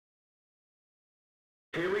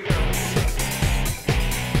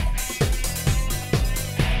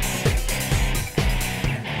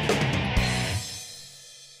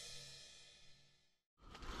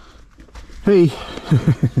Hey.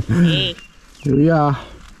 Hey. Here we are.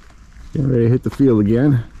 Getting ready to hit the field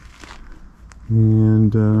again.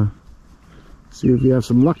 And see if we have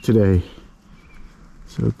some luck today.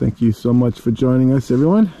 So thank you so much for joining us,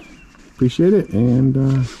 everyone. Appreciate it. And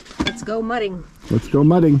let's go mudding. Let's go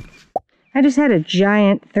mudding. I just had a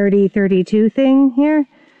giant 30-32 thing here,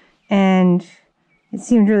 and it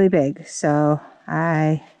seemed really big, so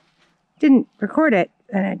I didn't record it,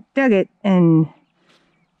 and I dug it, and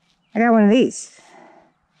I got one of these.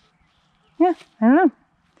 Yeah, I don't know.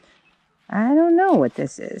 I don't know what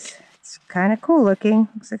this is. It's kind of cool looking.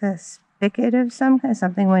 Looks like a spigot of some kind.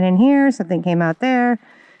 Something went in here, something came out there.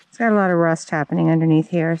 It's got a lot of rust happening underneath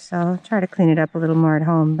here, so I'll try to clean it up a little more at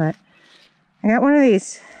home, but I got one of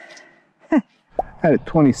these. I had a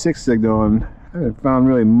 26 signal and I haven't found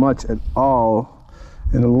really much at all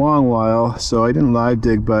in a long while, so I didn't live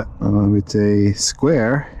dig, but it's a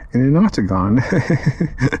square and an octagon.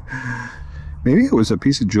 Maybe it was a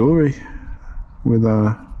piece of jewelry with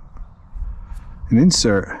an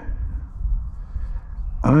insert.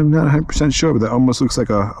 I'm not 100% sure, but that almost looks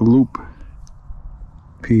like a loop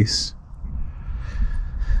piece.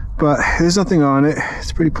 But there's nothing on it.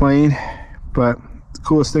 It's pretty plain, but the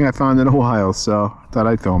coolest thing I found in a while, so I thought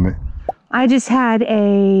I'd film it. I just had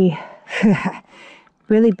a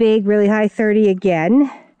really big, really high 30 again.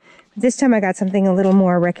 This time I got something a little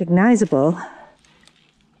more recognizable.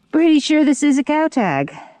 Pretty sure this is a cow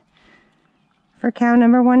tag for cow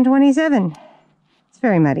number 127. It's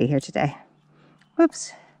very muddy here today.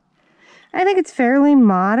 Whoops. I think it's fairly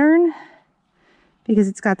modern because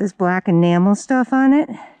it's got this black enamel stuff on it,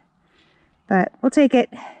 but we'll take it.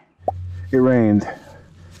 It rained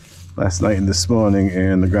last night and this morning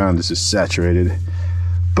and the ground is just saturated,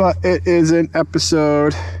 but it is an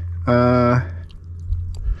episode.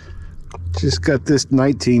 Just got this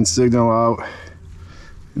 19 signal out,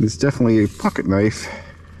 and it's definitely a pocket knife.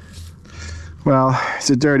 Well, it's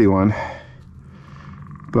a dirty one,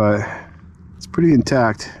 but it's pretty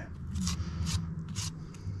intact,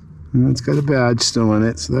 and it's got a badge still in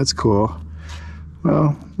it, so that's cool.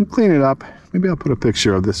 Well, we'll clean it up. Maybe I'll put a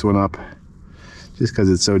picture of this one up, just because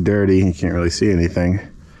it's so dirty you can't really see anything.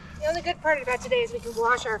 The only good part about today is we can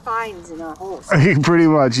wash our finds in our holes. Pretty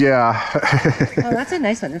much, yeah. Oh, that's a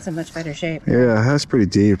nice one. That's in much better shape. Yeah, that's pretty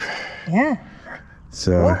deep. Yeah.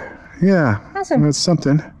 So, yeah. Awesome. That's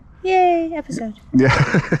something. Yay, episode. Yeah.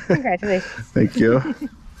 Congratulations. Thank you.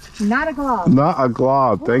 Not a glob. Not a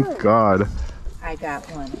glob, thank God. I got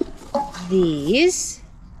one of these.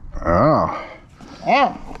 Oh.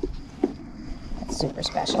 Yeah. That's super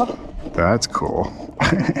special. That's cool.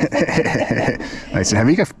 Nice. And have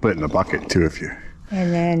you guys put it in a bucket too if you...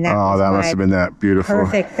 And then that that must have been that beautiful.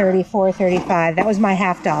 Perfect 34.35. That was my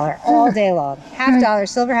 $50 all day long. $50,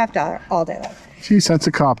 silver $50 all day long. 2 cents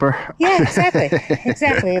of copper. Yeah, exactly.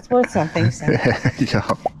 Exactly. It's worth something. So. Yeah.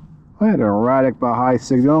 I had an erratic but high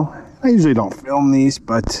signal. I usually don't film these,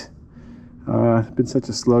 but it's been such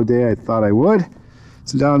a slow day I thought I would.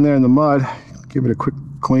 So down there in the mud, give it a quick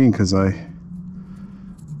clean because I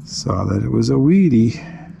saw that it was a weedy.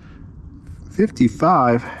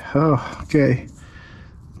 55. Oh, okay.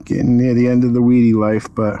 Getting near the end of the weedy life,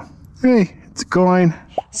 but hey, it's a coin.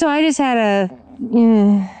 So I just had a,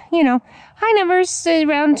 you know, high numbers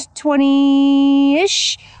around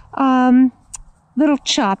 20-ish. Little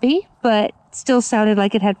choppy, but still sounded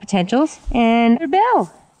like it had potentials. And a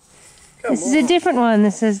bell. This is a different one.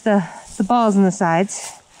 This is the balls in the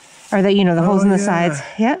sides, or the the holes in the sides.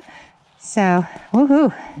 Yep. So,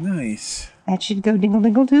 woohoo! Nice. That should go dingle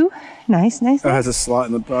dingle too. Nice, nice. It has a slot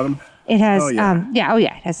in the bottom. It has, it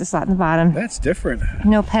has a slot in the bottom. That's different.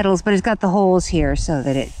 No pedals, but it's got the holes here so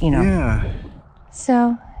that it, Yeah.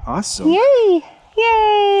 So. Awesome. Yay!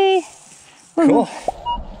 Yay! Cool.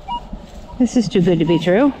 This is too good to be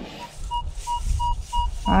true.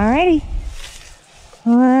 Alrighty.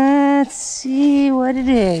 Let's see what it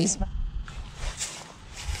is.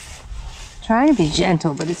 Trying to be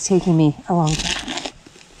gentle, but it's taking me a long time.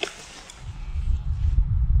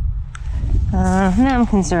 Now I'm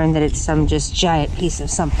concerned that it's some just giant piece of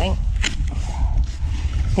something. I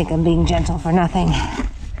think I'm being gentle for nothing.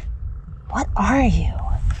 What are you?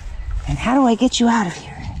 And how do I get you out of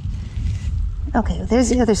here? Okay, well, there's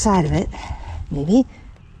the other side of it. Maybe.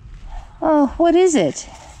 Oh, what is it?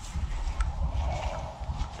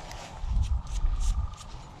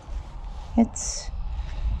 It's...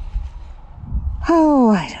 Oh,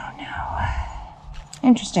 I don't know.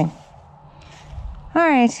 Interesting. All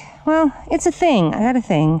right, well, it's a thing. I got a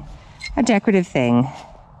thing. A decorative thing.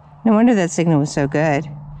 No wonder that signal was so good.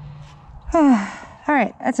 All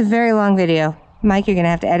right, that's a very long video. Mike, you're gonna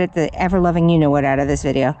have to edit the ever-loving you-know-what out of this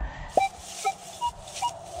video.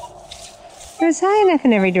 It was high enough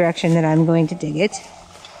in every direction that I'm going to dig it.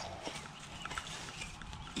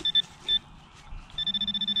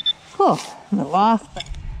 Cool. A little off.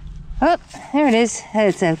 Oh, there it is.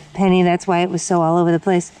 It's a penny. That's why it was so all over the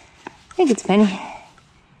place. I think it's a penny.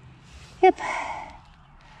 Yep.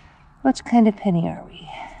 What kind of penny are we?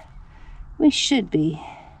 We should be.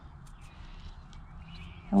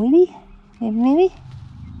 A Wheatie? Maybe?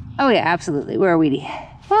 Oh yeah, absolutely. We're a Wheatie.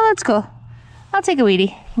 Well, that's cool. I'll take a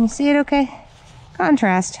Wheatie. Can you see it okay?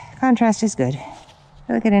 Contrast. Contrast is good. I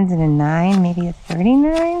feel like it ends in a 9, maybe a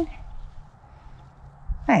 39?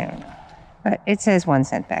 I don't know. But it says 1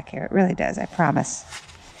 cent back here. It really does, I promise.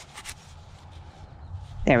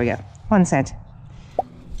 There we go. 1 cent.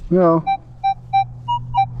 Well,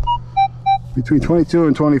 between 22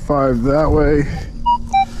 and 25 that way.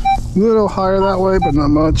 A little higher that way, but not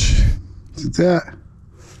much. Is it that?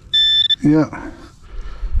 Yeah.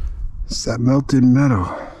 It's that melted metal.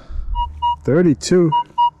 32.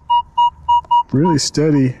 Really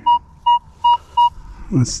steady.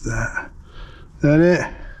 What's that? Is that it?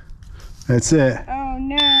 That's it. Oh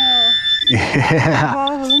no. Yeah.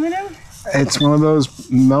 Ball of aluminum? It's one of those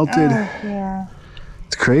melted. Oh, yeah.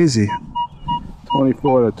 It's crazy.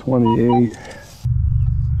 24 to 28.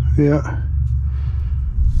 Yeah.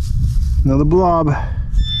 Another blob.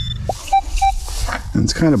 And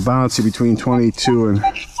it's kind of bouncy between 22 and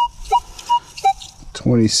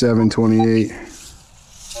 27, 28.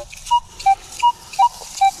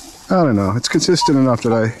 I don't know. It's consistent enough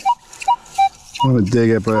that I want to dig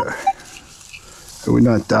it, but I would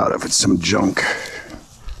not doubt if it's some junk.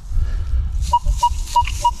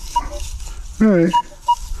 All right.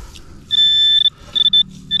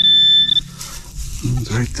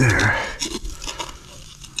 It's right there.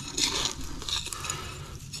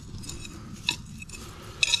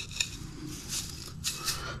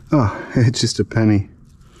 Oh, it's just a penny.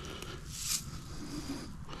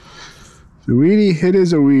 It's a Wheatie? It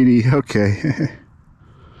is a Wheatie. Okay.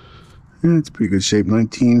 Yeah, it's pretty good shape.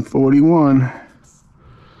 1941.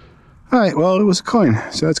 All right, well, it was a coin,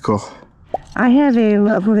 so that's cool. I have a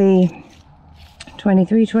lovely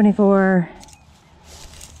 23, 24,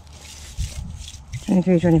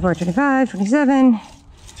 23, 24, 25, 27.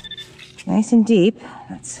 Nice and deep.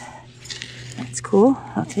 That's cool.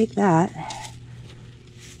 I'll take that.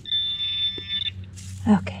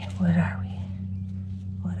 Okay, what are we?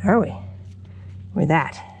 What are we? We're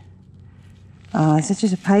that. Is it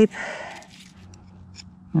just a pipe?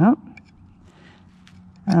 Nope.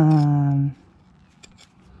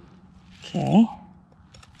 Okay.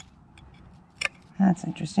 That's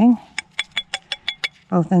interesting.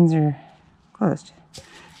 Both ends are closed.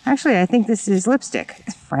 Actually, I think this is lipstick.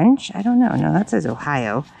 It's French? I don't know. No, that says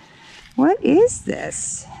Ohio. What is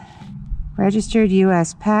this? Registered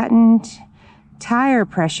U.S. patent. Tire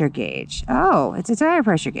pressure gauge. Oh, it's a tire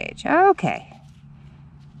pressure gauge. Okay.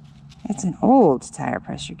 It's an old tire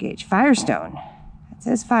pressure gauge. Firestone. It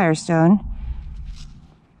says Firestone.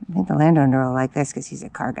 I think the landowner will like this because he's a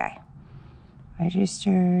car guy.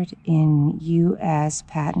 Registered in U.S.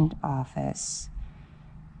 Patent Office.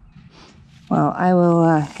 Well, I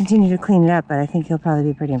will continue to clean it up, but I think he'll probably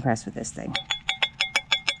be pretty impressed with this thing.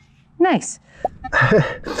 Nice.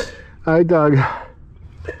 Hi, Doug.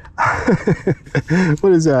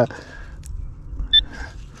 What is that?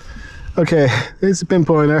 Okay, it's a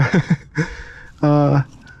pinpointer.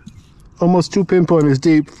 Almost 2 pinpointers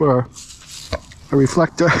deep for a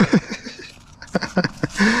reflector.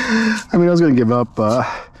 I mean, I was gonna give up, but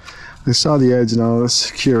I saw the edge and I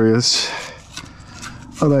was curious.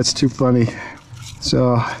 Oh, that's too funny.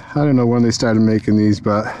 So I don't know when they started making these,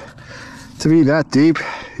 but to be that deep,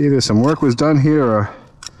 either some work was done here or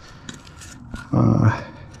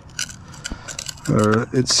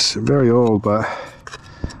it's very old, but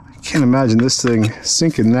I can't imagine this thing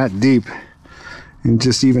sinking that deep in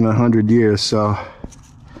just even 100 years. So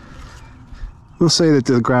we'll say that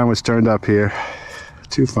the ground was turned up here.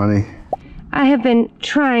 Too funny. I have been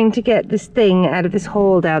trying to get this thing out of this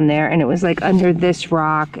hole down there, and it was like under this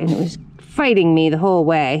rock, and it was fighting me the whole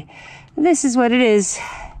way. This is what it is.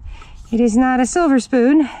 It is not a silver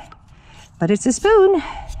spoon, but it's a spoon.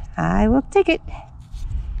 I will take it.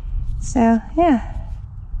 So, yeah.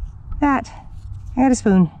 That. I got a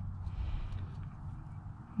spoon.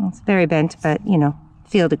 Well, it's very bent, but, you know,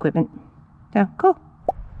 field equipment. So, cool.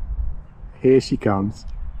 Here she comes.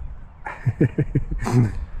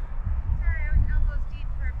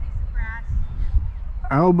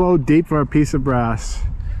 Elbow deep for a piece of brass.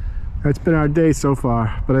 That's been our day so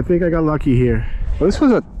far, but I think I got lucky here. Well, this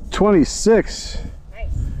was a 26. Nice.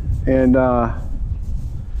 And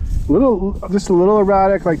just a little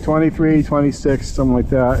erratic, like 23, 26, something like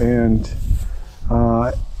that. And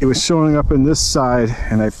it was showing up in this side,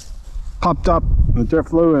 and I popped up the dirt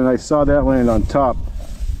flew, and I saw that land on top.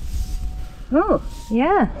 Oh,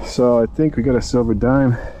 yeah. So I think we got a silver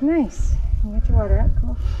dime. Nice. You got your water up.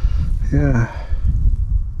 Cool. Yeah.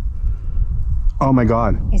 Oh my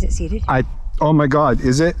God. Is it seeded? Oh my God,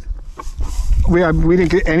 is it? We didn't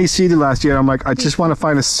get any seeded last year. I'm like, I just want to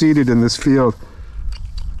find a seeded in this field.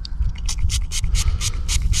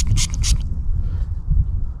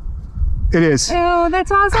 It is. Oh, that's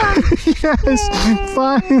awesome. Yes, yay.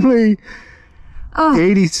 Finally. Oh.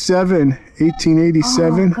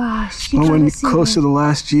 1887. Oh gosh. Oh, when close to the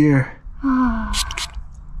last year. Oh.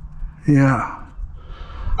 Yeah.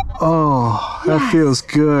 Oh, that feels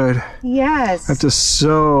good. Yes. After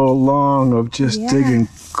so long of just digging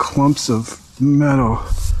clumps of metal.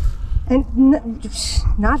 And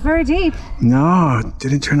not very deep. No, it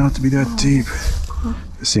didn't turn out to be that deep.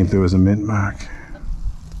 Let's see if there was a mint mark.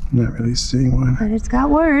 Not really seeing one. But it's got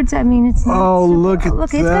words. I mean, it's not. Oh, look at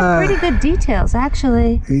look, that. It's got pretty good details,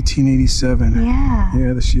 actually. 1887. Yeah.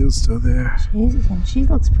 Yeah, the shield's still there. Jesus, and she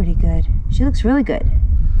looks pretty good. She looks really good.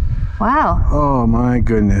 Wow. Oh my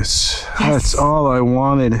goodness. Yes. That's all I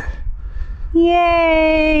wanted.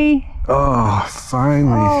 Yay. Oh,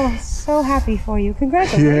 finally. Oh, so happy for you.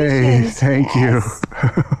 Congratulations. Yay, thank you.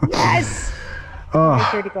 Yes. Oh,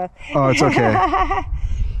 Dirty glove. oh, it's okay.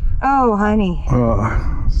 Oh, honey.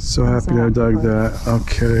 Oh, so happy I dug that.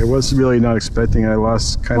 Okay, I was really not expecting it. I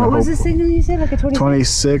lost kind of What was hope. the signal you said? Like a 26?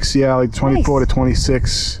 26, yeah, like 24 to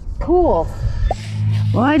 26. Cool.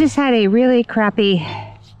 Well, I just had a really crappy,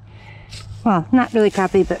 well, not really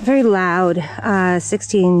crappy, but very loud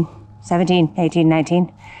 16, 17, 18,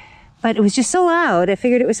 19. But it was just so loud, I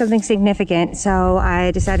figured it was something significant, so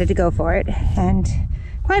I decided to go for it. And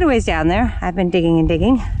quite a ways down there, I've been digging and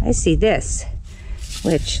digging. I see this,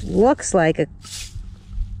 which looks like a,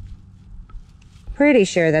 pretty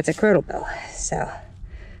sure that's a crotal bill. So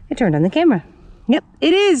I turned on the camera. Yep,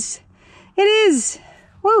 it is. It is.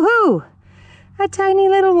 Woohoo! A tiny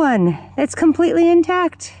little one that's completely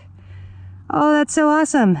intact. Oh, that's so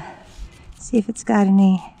awesome. See if it's got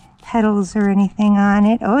any petals or anything on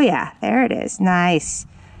it. Oh yeah, there it is. Nice.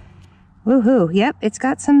 Woohoo. Yep, it's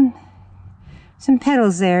got some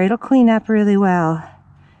petals there. It'll clean up really well.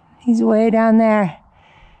 He's way down there.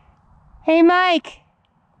 Hey, Mike.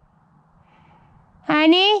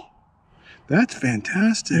 Honey? That's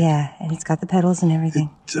fantastic. Yeah, and it's got the petals and everything.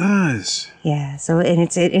 It does. Yeah, so, and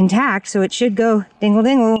it's intact, so it should go dingle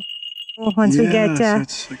dingle once we get so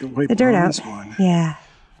it's like a white the dirt out. one. Yeah.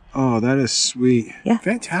 Oh, that is sweet. Yeah.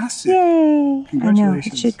 Fantastic. Yay. Congratulations. I know,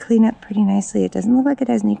 it should clean up pretty nicely. It doesn't look like it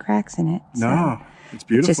has any cracks in it. So No, it's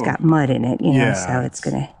beautiful. It's just got mud in it, you know, Yeah. so it's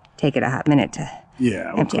going to take it a hot minute to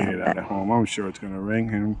Yeah, we'll empty clean out, it out but- at home. I'm sure it's going to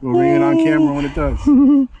ring, and we'll ring it on camera when it does.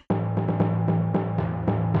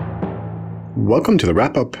 Welcome to the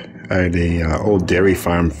wrap-up at a old dairy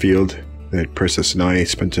farm field that Persis and I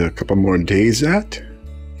spent a couple more days at.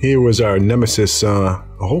 Here was our nemesis, a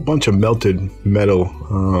whole bunch of melted metal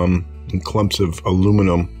and clumps of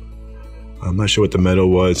aluminum. I'm not sure what the metal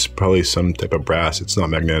was, probably some type of brass. It's not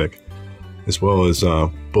magnetic. As well as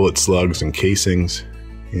bullet slugs and casings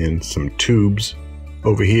and some tubes.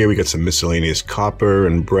 Over here we got some miscellaneous copper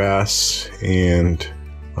and brass and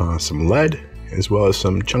some lead, as well as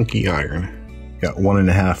some chunky iron. Got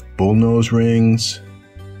 1.5 bullnose rings,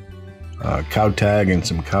 cow tag and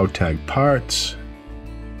some cow tag parts.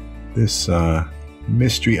 This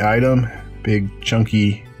mystery item, big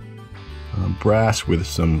chunky brass with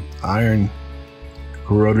some iron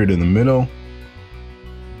corroded in the middle.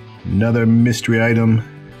 Another mystery item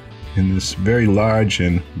in this very large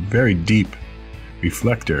and very deep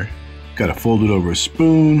reflector. Got a folded over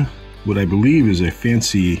spoon, what I believe is a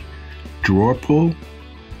fancy drawer pull.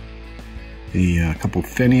 A couple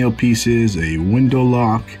finial pieces, a window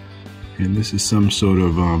lock, and this is some sort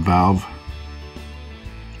of valve,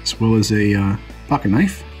 as well as a pocket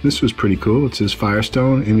knife. This was pretty cool. It says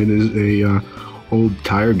Firestone, and it is a old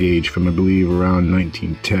tire gauge from, I believe, around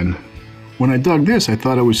 1910. When I dug this, I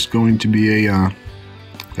thought it was going to be a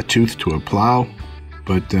tooth to a plow,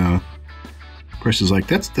 but Chris is like,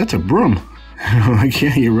 that's a broom. I'm like,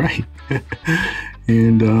 yeah, you're right.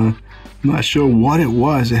 And I'm not sure what it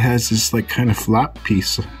was. It has this like kind of flap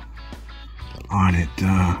piece on it.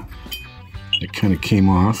 It kind of came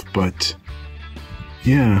off, but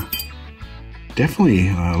yeah, definitely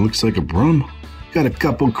looks like a broom. Got a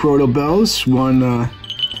couple crotal bells. One,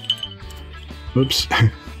 oops,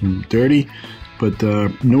 dirty, but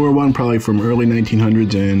newer one probably from early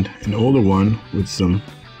 1900s, and an older one with some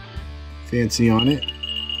fancy on it.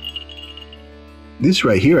 This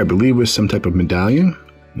right here, I believe, was some type of medallion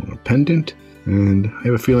or pendant. And I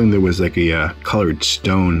have a feeling there was like a colored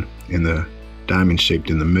stone in the diamond shaped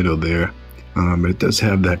in the middle there. But it does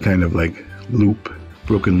have that kind of like loop,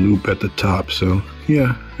 broken loop at the top. So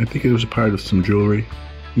yeah, I think it was a part of some jewelry.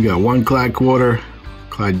 We got 1 Clyde quarter,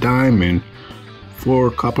 Clyde dime, and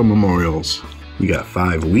 4 copper memorials. We got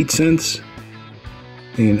 5 wheat cents.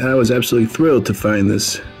 And I was absolutely thrilled to find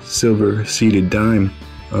this silver seeded dime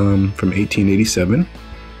from 1887.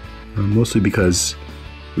 Mostly because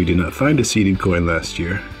we did not find a seeded coin last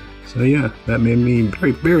year. So yeah, that made me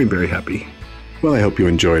very, very, very happy. Well, I hope you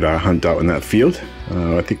enjoyed our hunt out in that field.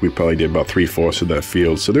 I think we probably did about 3/4 of that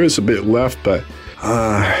field. So there is a bit left, but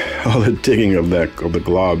all the digging of the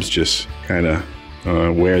globs just kind of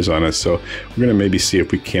wears on us. So we're gonna maybe see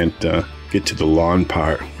if we can't get to the lawn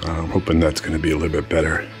part. Hoping that's gonna be a little bit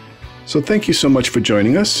better. So thank you so much for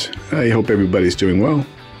joining us. I hope everybody's doing well,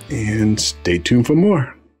 and stay tuned for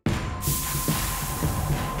more.